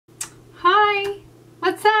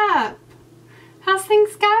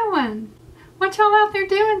doing? What y'all out there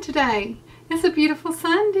doing today? It's a beautiful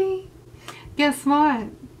Sunday. Guess what?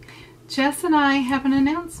 Jess and I have an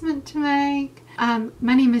announcement to make.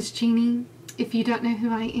 My name is Jeannie. If you don't know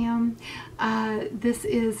who I am, this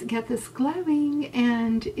is Get This Glowing,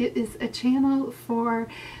 and it is a channel for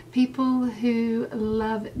people who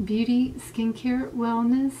love beauty, skincare,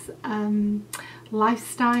 wellness,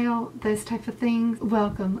 lifestyle, those type of things.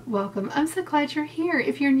 Welcome, welcome. I'm so glad you're here.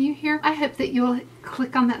 If you're new here, I hope that you'll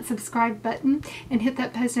click on that subscribe button and hit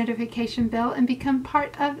that post notification bell and become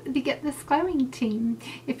part of the Get This Glowing team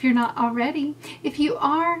if you're not already. If you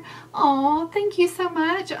are, oh, thank you so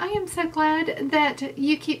much. I am so glad that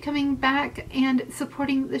you keep coming back and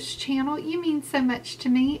supporting this channel. You mean so much to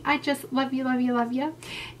me. I just love you, love you, love you.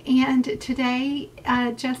 And today,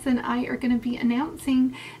 Jess and I are going to be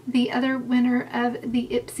announcing the other winner of the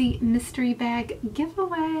IPSY mystery bag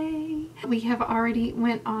giveaway. We have already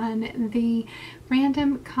went on the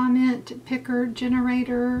random comment picker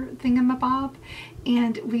generator thingamabob,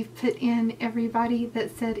 and we've put in everybody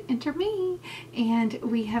that said enter me, and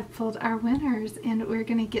we have pulled our winners, and we're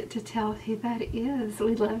going to get to tell who that is.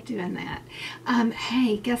 We love doing that.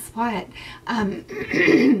 Hey, guess what?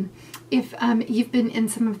 If you've been in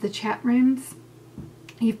some of the chat rooms,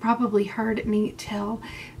 you've probably heard me tell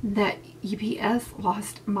that UPS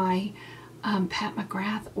lost my Pat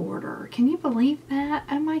McGrath order. Can you believe that?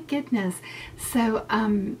 Oh my goodness. So,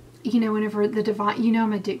 you know, whenever the divine, you know,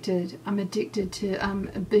 I'm addicted to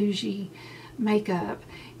bougie makeup.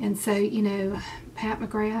 And so, you know, Pat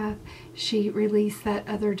McGrath, she released that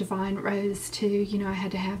other Divine Rose too. You know, I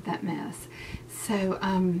had to have that mess. So,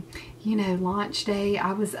 you know, launch day,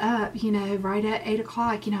 I was up, you know, right at 8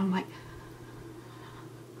 o'clock, you know, I'm like,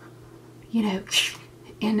 you know,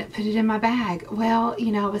 and put it in my bag. Well,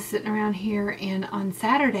 you know, I was sitting around here, and on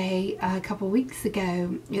Saturday, a couple weeks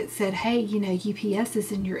ago, it said, hey, you know, UPS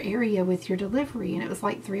is in your area with your delivery, and it was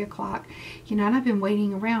like 3 o'clock, you know, and I've been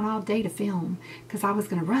waiting around all day to film, because I was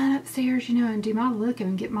going to run upstairs, you know, and do my look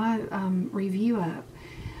and get my review up.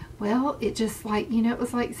 Well, it just like, you know, it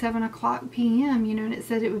was like 7 o'clock p.m., you know, and it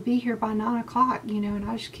said it would be here by 9 o'clock, you know, and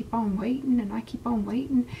I just keep on waiting, and I keep on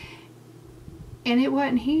waiting, and it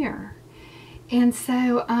wasn't here. And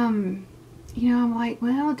so, you know, I'm like,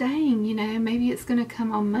 well, dang, you know, maybe it's going to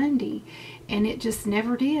come on Monday. And it just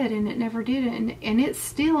never did, and it never did. And it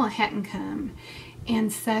still hadn't come.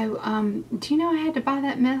 And so, do you know I had to buy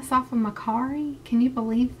that mess off of Macari? Can you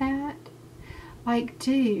believe that? Like,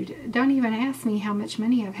 dude, don't even ask me how much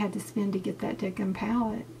money I've had to spend to get that Diggum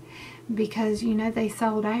palette. Because, you know, they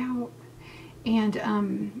sold out. And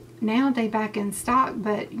now they back in stock,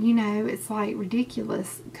 but you know, it's like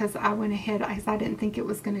ridiculous because I went ahead, because I didn't think it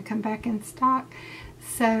was going to come back in stock.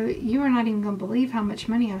 So you are not even going to believe how much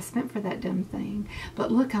money I've spent for that dumb thing.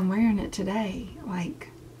 But look, I'm wearing it today.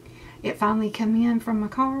 Like, it finally come in from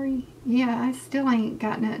Macari. Yeah, I still ain't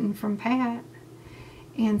got nothing from Pat.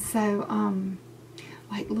 And so,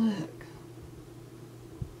 like, look.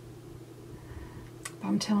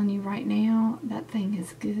 I'm telling you right now, that thing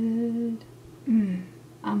is good.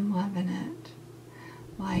 I'm loving it.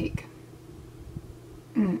 Like,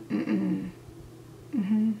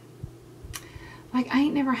 like, I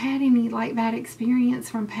ain't never had any like bad experience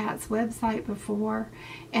from Pat's website before,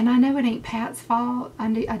 and I know it ain't Pat's fault. I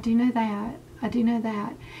do know that. I do know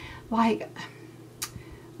that. Like,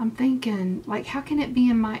 I'm thinking, like, how can it be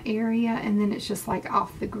in my area and then it's just like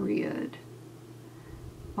off the grid?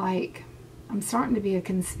 Like, I'm starting to be a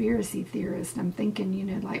conspiracy theorist. I'm thinking, you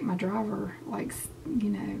know, like my driver, like, you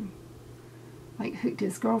know, like hooked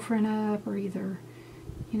his girlfriend up, or either,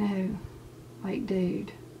 you know, like,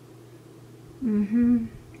 dude. I'm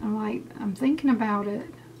like, I'm thinking about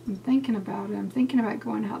it. I'm thinking about it. I'm thinking about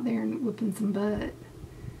going out there and whipping some butt.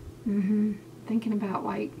 Thinking about,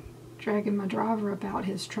 like, dragging my driver about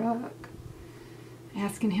his truck.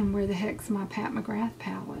 Asking him where the heck's my Pat McGrath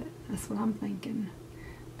palette. That's what I'm thinking.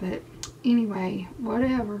 But anyway,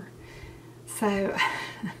 whatever. So,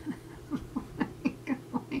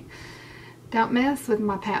 don't mess with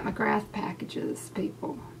my Pat McGrath packages,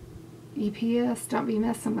 people. UPS, don't be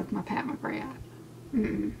messing with my Pat McGrath.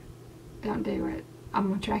 Don't do it. I'm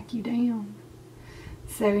going to track you down.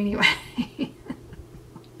 So anyway,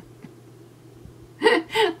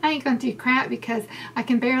 I ain't going to do crap because I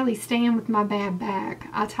can barely stand with my bad back.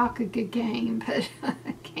 I talk a good game, but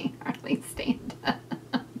I can't hardly stand up.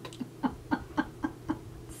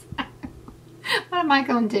 What am I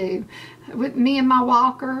going to do? With me and my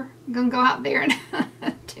walker, I'm going to go out there and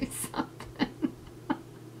do something.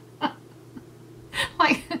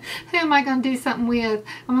 Like, who am I going to do something with?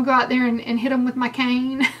 I'm going to go out there and hit them with my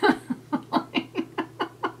cane.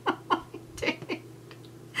 Dude.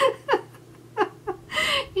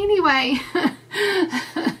 anyway,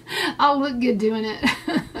 I'll look good doing it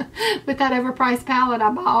with that overpriced palette I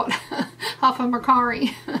bought off of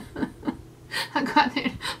Mercari. I got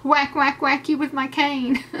there, whack, whack, whack you with my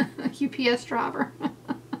cane, UPS driver.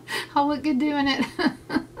 I'll look good doing it.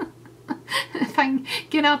 If I can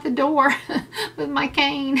get out the door with my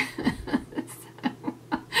cane. So,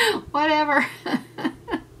 whatever.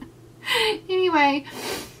 Anyway,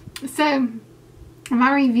 so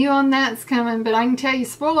my review on that's coming, but I can tell you,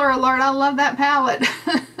 spoiler alert, I love that palette.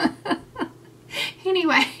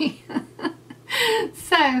 Anyway,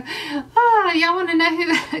 so y'all want to know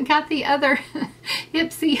who got the other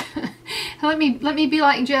IPSY? Let me be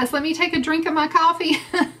like Jess. Let me take a drink of my coffee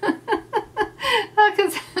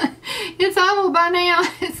because it's old by now.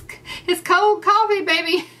 It's cold coffee,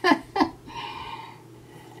 baby.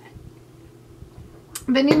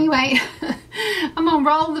 But anyway, I'm gonna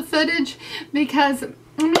roll the footage because let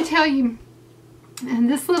me tell you, and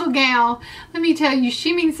this little gal, let me tell you,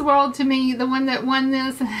 she means the world to me, the one that won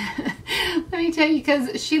this. Let me tell you,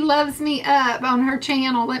 because she loves me up on her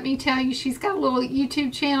channel. Let me tell you, she's got a little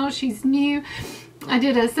YouTube channel. She's new. I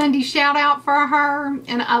did a Sunday shout out for her,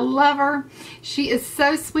 and I love her. She is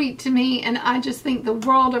so sweet to me, and I just think the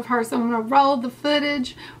world of her. So I'm going to roll the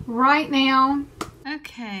footage right now.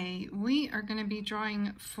 Okay, we are going to be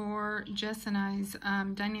drawing for Jess and I's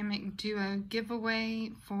Dynamic Duo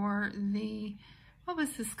giveaway for the, what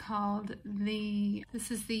was this called?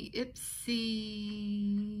 This is the IPSY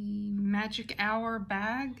Magic Hour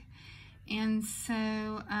bag. And so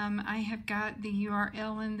I have got the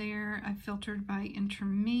URL in there. I filtered by Enter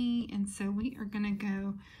Me. And so we are going to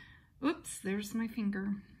go, oops, there's my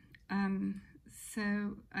finger.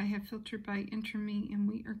 So I have filtered by Enter Me, and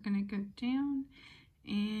we are going to go down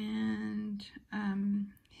and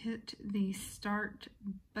hit the start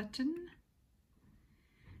button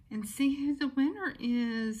and see who the winner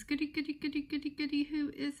is. Goody, goody, goody, goody, goody. Who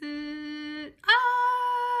is it?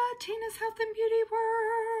 Ah, Tina's Health and Beauty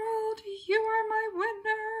World. You are my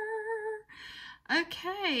winner.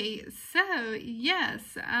 Okay, so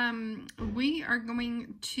yes, we are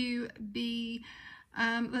going to be,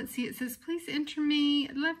 let's see, it says, please enter me.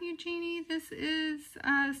 Love you, Jeannie. This is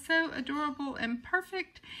so adorable and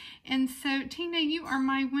perfect. And so, Tina, you are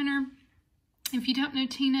my winner. If you don't know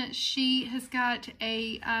Tina, she has got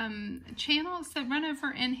a channel, so run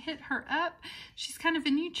over and hit her up. She's kind of a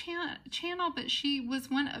new channel, but she was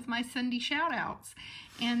one of my Sunday shout-outs.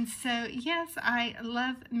 And so, yes, I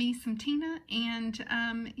love me some Tina.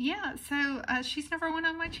 And, yeah, so she's never went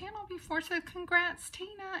on my channel before, so congrats,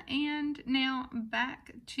 Tina. And now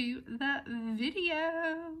back to the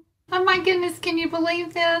video. Oh my goodness, can you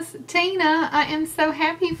believe this? Tina, I am so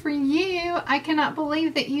happy for you. I cannot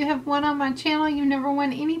believe that you have won on my channel. You've never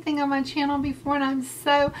won anything on my channel before, and I'm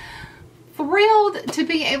so thrilled to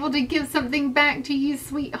be able to give something back to you,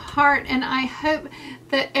 sweetheart. And I hope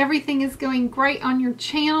that everything is going great on your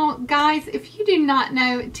channel. Guys, if you do not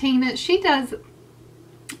know Tina, she does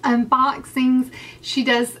unboxings. She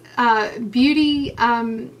does beauty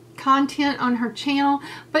content on her channel,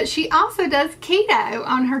 but she also does keto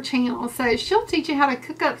on her channel, so she'll teach you how to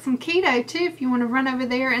cook up some keto too. If you want to run over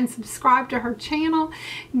there and subscribe to her channel,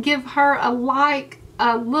 give her a like,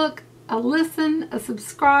 a look, a listen, a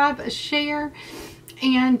subscribe, a share,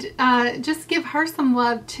 and just give her some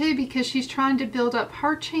love too, because she's trying to build up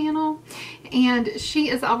her channel, and she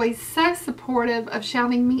is always so supportive of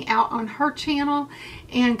shouting me out on her channel.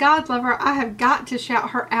 And God love her, I have got to shout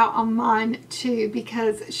her out on mine too,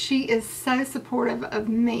 because she is so supportive of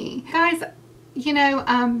me. Guys, you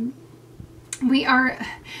know, we are,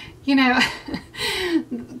 you know,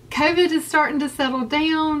 COVID is starting to settle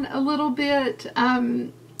down a little bit.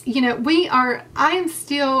 You know, I am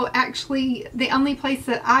still actually, the only place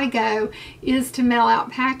that I go is to mail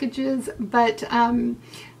out packages, but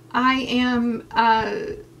I am,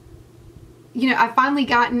 you know, I've finally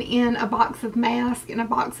gotten in a box of masks and a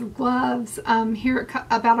box of gloves here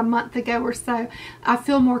about a month ago or so. I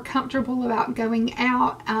feel more comfortable about going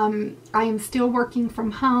out. I am still working from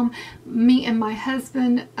home. Me and my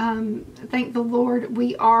husband, thank the Lord,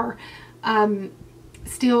 we are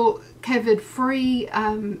still COVID free.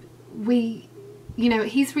 You know,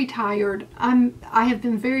 he's retired. I have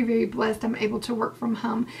been very, very blessed. I'm able to work from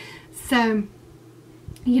home. So,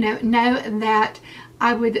 you know that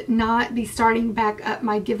I would not be starting back up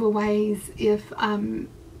my giveaways if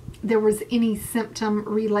there was any symptom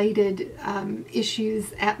related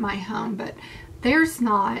issues at my home, but there's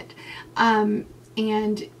not. And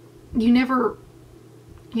you never,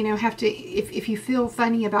 you know, have to, if you feel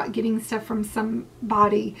funny about getting stuff from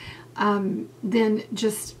somebody, then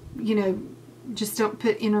just, you know, just don't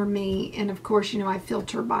put enter me, and of course, you know, I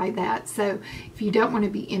filter by that. So if you don't want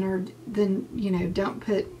to be entered, then, you know, don't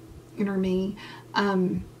put enter me.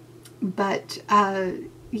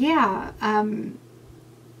 Yeah,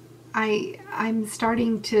 I'm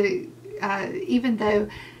starting to, even though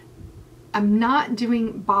I'm not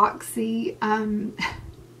doing boxy,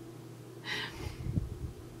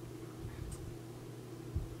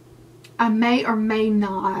 I may or may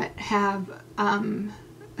not have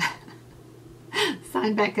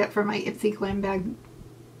signed back up for my IPSY Glam Bag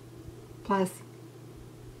Plus.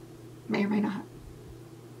 May or may not.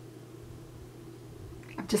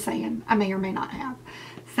 I'm just saying, I may or may not have.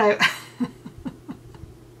 So,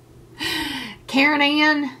 Karen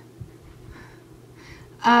Ann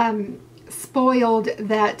spoiled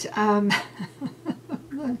that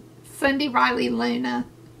Sunday Riley Luna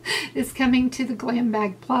is coming to the Glam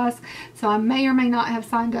Bag Plus, so I may or may not have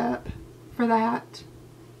signed up for that.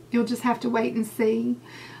 You'll just have to wait and see.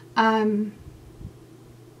 But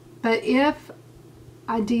if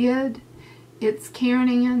I did, it's Karen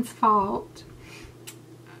Ann's fault.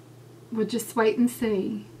 We'll just wait and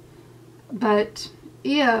see. But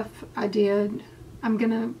if I did, I'm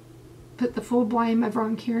gonna put the full blame over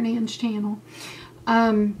on Karen Ann's channel.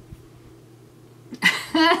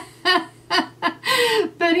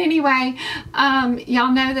 But anyway,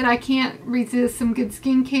 y'all know that I can't resist some good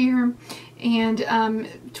skincare, and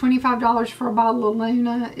 $25 for a bottle of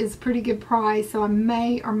Luna is a pretty good price, so I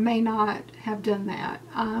may or may not have done that.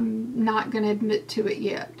 I'm not going to admit to it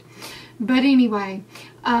yet. But anyway,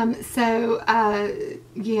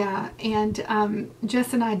 yeah, and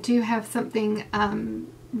Jess and I do have something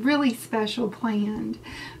really special planned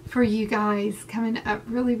for you guys coming up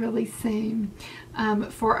really soon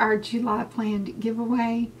for our July planned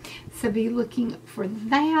giveaway. So be looking for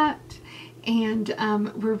that. And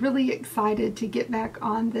we're really excited to get back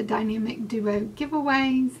on the Dynamic Duo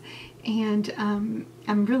giveaways. And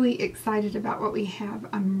I'm really excited about what we have.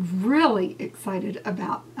 I'm really excited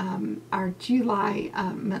about our July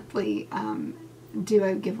monthly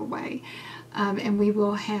Duo giveaway. And we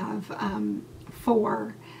will have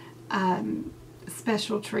 4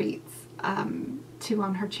 special treats, 2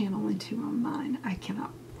 on her channel and 2 on mine. I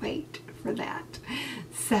cannot wait for that.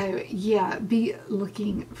 So yeah, be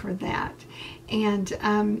looking for that.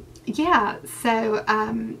 And yeah, so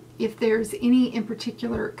if there's any in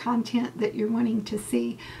particular content that you're wanting to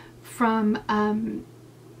see from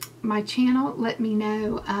my channel, let me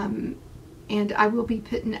know. And I will be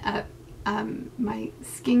putting up my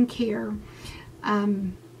skincare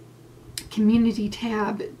community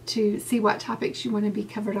tab to see what topics you want to be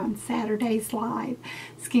covered on Saturday's live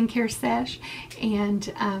skincare sesh,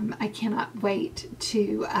 and I cannot wait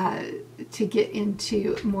to get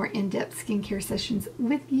into more in-depth skincare sessions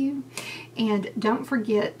with you. And don't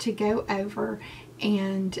forget to go over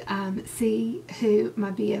and see who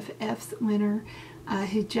my BFF's winner,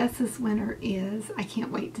 who Jess's winner is. I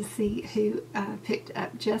can't wait to see who picked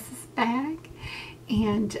up Jess's bag.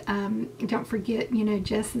 And don't forget, you know,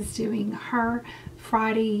 Jess is doing her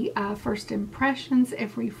Friday first impressions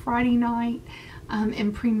every Friday night,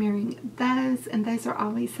 and premiering those, and those are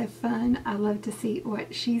always so fun. I love to see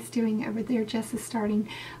what she's doing over there. Jess is starting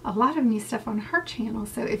a lot of new stuff on her channel,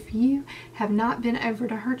 so if you have not been over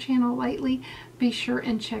to her channel lately, be sure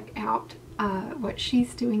and check out what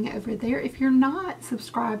she's doing over there. If you're not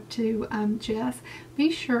subscribed to Jess, be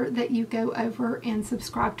sure that you go over and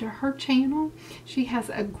subscribe to her channel. She has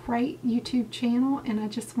a great YouTube channel, and I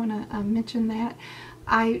just want to mention that.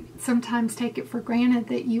 I sometimes take it for granted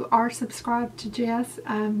that you are subscribed to Jess.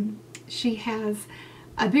 She has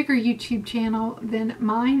a bigger YouTube channel than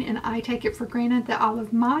mine, and I take it for granted that all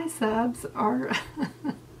of my subs are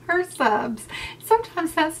her subs.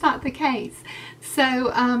 Sometimes that's not the case.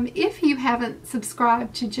 So if you haven't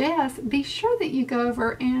subscribed to Jess, be sure that you go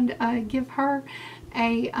over and give her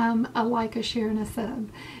a like, a share, and a sub.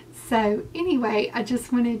 So anyway, I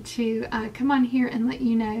just wanted to come on here and let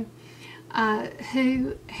you know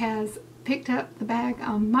who has picked up the bag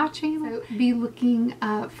on my channel. So be looking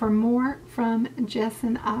for more from Jess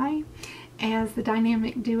and I as the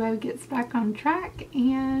Dynamic Duo gets back on track,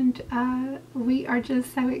 and we are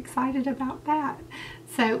just so excited about that.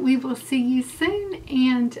 So we will see you soon,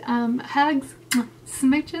 and hugs,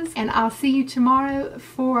 smooches, and I'll see you tomorrow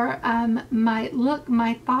for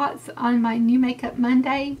my thoughts on my new Makeup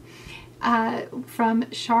Monday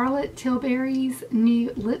from Charlotte Tilbury's new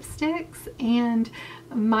lipsticks, and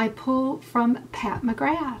my pull from Pat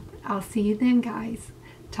McGrath. I'll see you then, guys.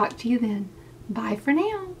 Talk to you then. Bye for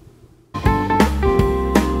now.